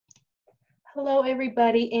Hello,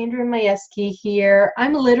 everybody. Andrea Majewski here.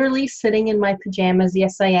 I'm literally sitting in my pajamas.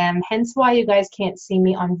 Yes, I am. Hence why you guys can't see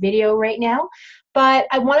me on video right now. But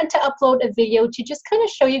I wanted to upload a video to just kind of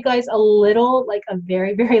show you guys a little, like a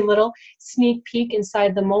very, very little sneak peek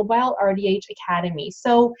inside the Mobile RDH Academy.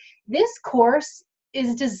 So this course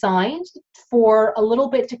is designed for a little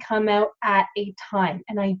bit to come out at a time.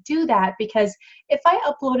 And I do that because if I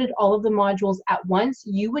uploaded all of the modules at once,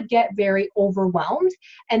 you would get very overwhelmed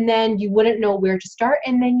and then you wouldn't know where to start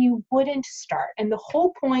and then you wouldn't start. And the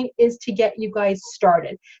whole point is to get you guys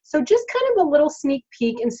started. So just kind of a little sneak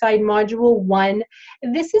peek inside module 1.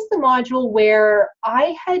 This is the module where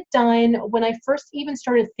I had done, when I first even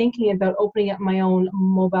started thinking about opening up my own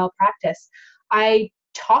mobile practice, I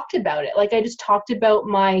talked about it. Like I just talked about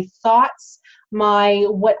my thoughts,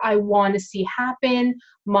 what I want to see happen,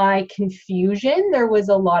 my confusion. There was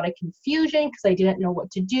a lot of confusion because I didn't know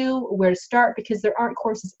what to do, where to start, because there aren't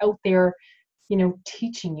courses out there,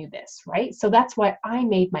 teaching you this, right? So that's why I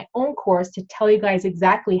made my own course to tell you guys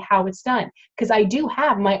exactly how it's done, because I do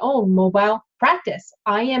have my own mobile practice.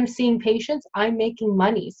 I am seeing patients, I'm making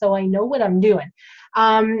money, so I know what I'm doing.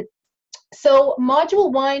 So module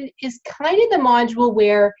 1 is kind of the module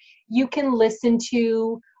where you can listen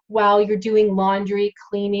to while you're doing laundry,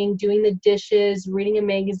 cleaning, doing the dishes, reading a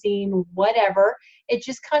magazine, whatever. It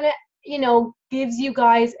just kind of, gives you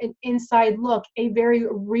guys an inside look, a very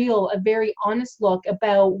real, a very honest look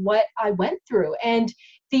about what I went through and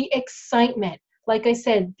the excitement. Like I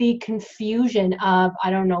said, the confusion of, I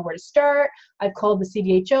don't know where to start. I've called the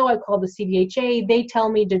CDHO, I've called the CDHA. They tell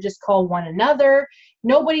me to just call one another.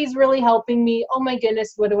 Nobody's really helping me. Oh my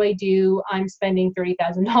goodness, what do I do? I'm spending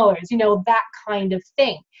 $30,000, that kind of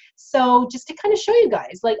thing. So just to kind of show you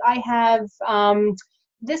guys, like I have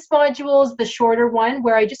this module is the shorter one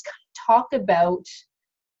where I just kind of talk about,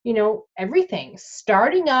 everything.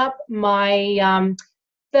 Starting up my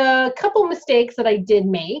the couple mistakes that I did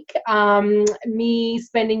make, me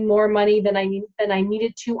spending more money than I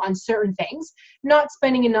needed to on certain things, not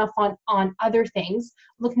spending enough on other things,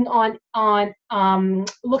 looking on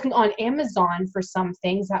Amazon for some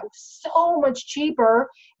things that was so much cheaper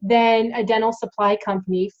than a dental supply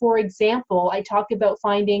company. For example, I talked about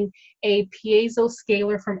finding a piezo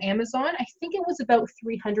scaler from Amazon. I think it was about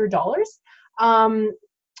 $300.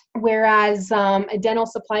 Whereas a dental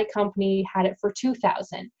supply company had it for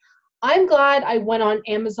 $2,000. I'm glad I went on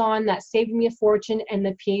Amazon. That saved me a fortune, and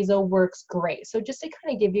the piezo works great. So just to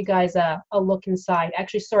kind of give you guys a look inside.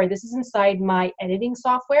 Actually, sorry, this is inside my editing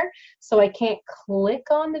software, so I can't click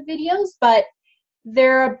on the videos, but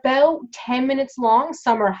they're about 10 minutes long.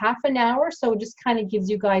 Some are half an hour, so it just kind of gives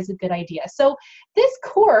you guys a good idea. So this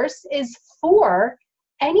course is for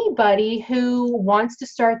anybody who wants to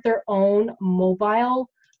start their own mobile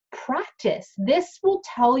practice. This will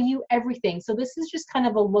tell you everything. So this is just kind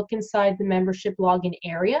of a look inside the membership login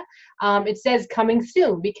area. It says coming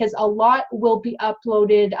soon because a lot will be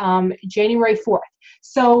uploaded January 4th.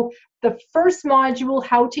 So the first module,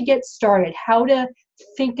 how to get started, how to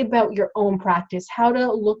think about your own practice, how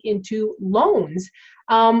to look into loans,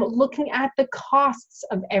 looking at the costs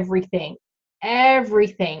of everything.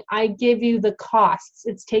 I give you the costs.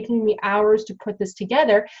 It's taking me hours to put this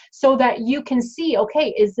together so that you can see,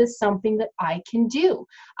 okay, is this something that I can do?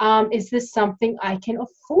 Is this something I can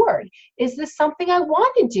afford? Is this something I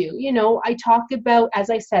want to do? I talk about,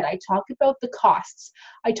 as I said, I talk about the costs.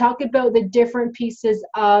 I talk about the different pieces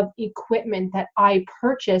of equipment that I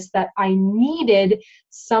purchased that I needed.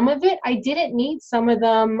 Some of it I didn't need. Some of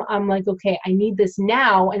them I'm like, okay, I need this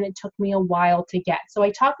now, and it took me a while to get. So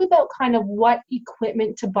I talk about kind of what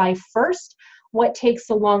equipment to buy first, what takes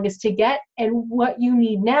the longest to get, and what you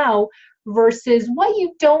need now versus what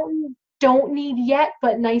you don't need yet,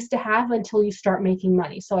 but nice to have until you start making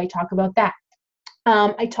money. So I talk about that.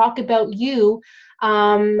 I talk about you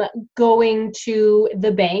going to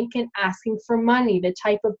the bank and asking for money, the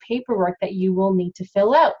type of paperwork that you will need to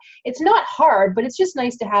fill out. It's not hard, but it's just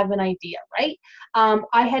nice to have an idea, right?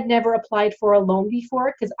 I had never applied for a loan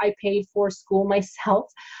before because I paid for school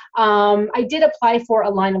myself. I did apply for a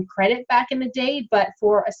line of credit back in the day, but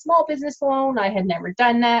for a small business loan, I had never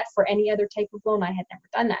done that. For any other type of loan, I had never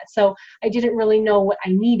done that. So I didn't really know what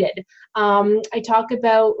I needed. I talk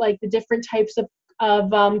about like the different types of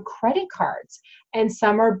credit cards, and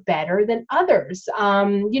some are better than others.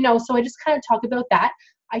 So I just kind of talk about that.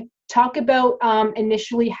 I talk about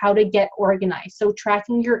initially how to get organized. So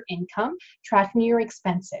tracking your income, tracking your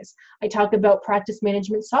expenses. I talk about practice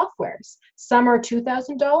management softwares. Some are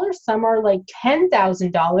 $2,000, some are like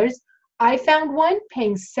 $10,000. I found one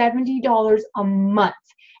paying $70 a month,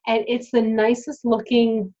 and it's the nicest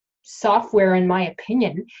looking software in my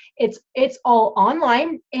opinion. It's all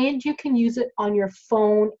online, and you can use it on your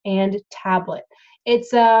phone and tablet.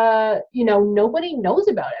 It's nobody knows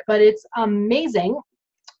about it, but it's amazing.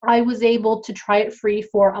 I was able to try it free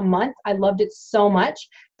for a month. I loved it so much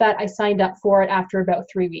that I signed up for it after about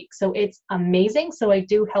 3 weeks. So it's amazing. So I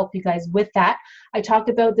do help you guys with that. I talked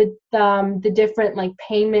about the different like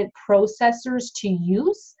payment processors to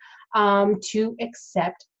use to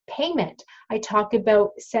accept payment. I talk about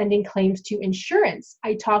sending claims to insurance.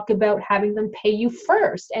 I talk about having them pay you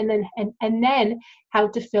first, and then how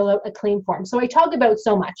to fill out a claim form. So I talk about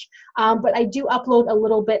so much, but I do upload a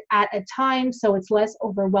little bit at a time, so it's less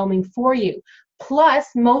overwhelming for you. Plus,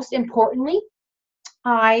 most importantly,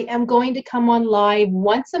 I am going to come on live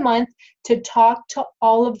once a month to talk to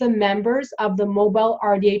all of the members of the Mobile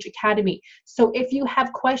RDH Academy. So if you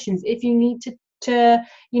have questions, if you need to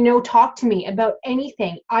talk to me about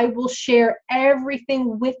anything, I will share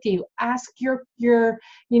everything with you. Ask your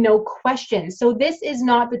questions. So this is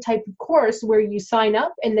not the type of course where you sign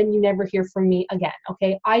up and then you never hear from me again.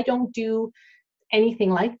 Okay, I don't do anything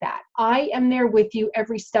like that. I am there with you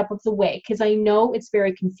every step of the way because I know it's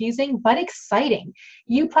very confusing but exciting.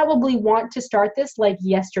 You probably want to start this like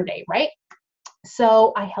yesterday, right?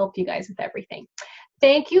 So I help you guys with everything.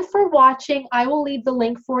 Thank you for watching. I will leave the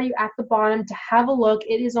link for you at the bottom to have a look.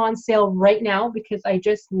 It is on sale right now because I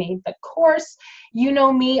just made the course. You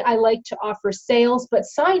know me, I like to offer sales, but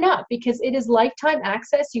sign up because it is lifetime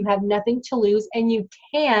access. You have nothing to lose, and you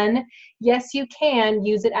can, yes, you can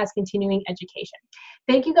use it as continuing education.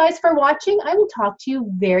 Thank you guys for watching. I will talk to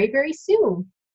you very, very soon.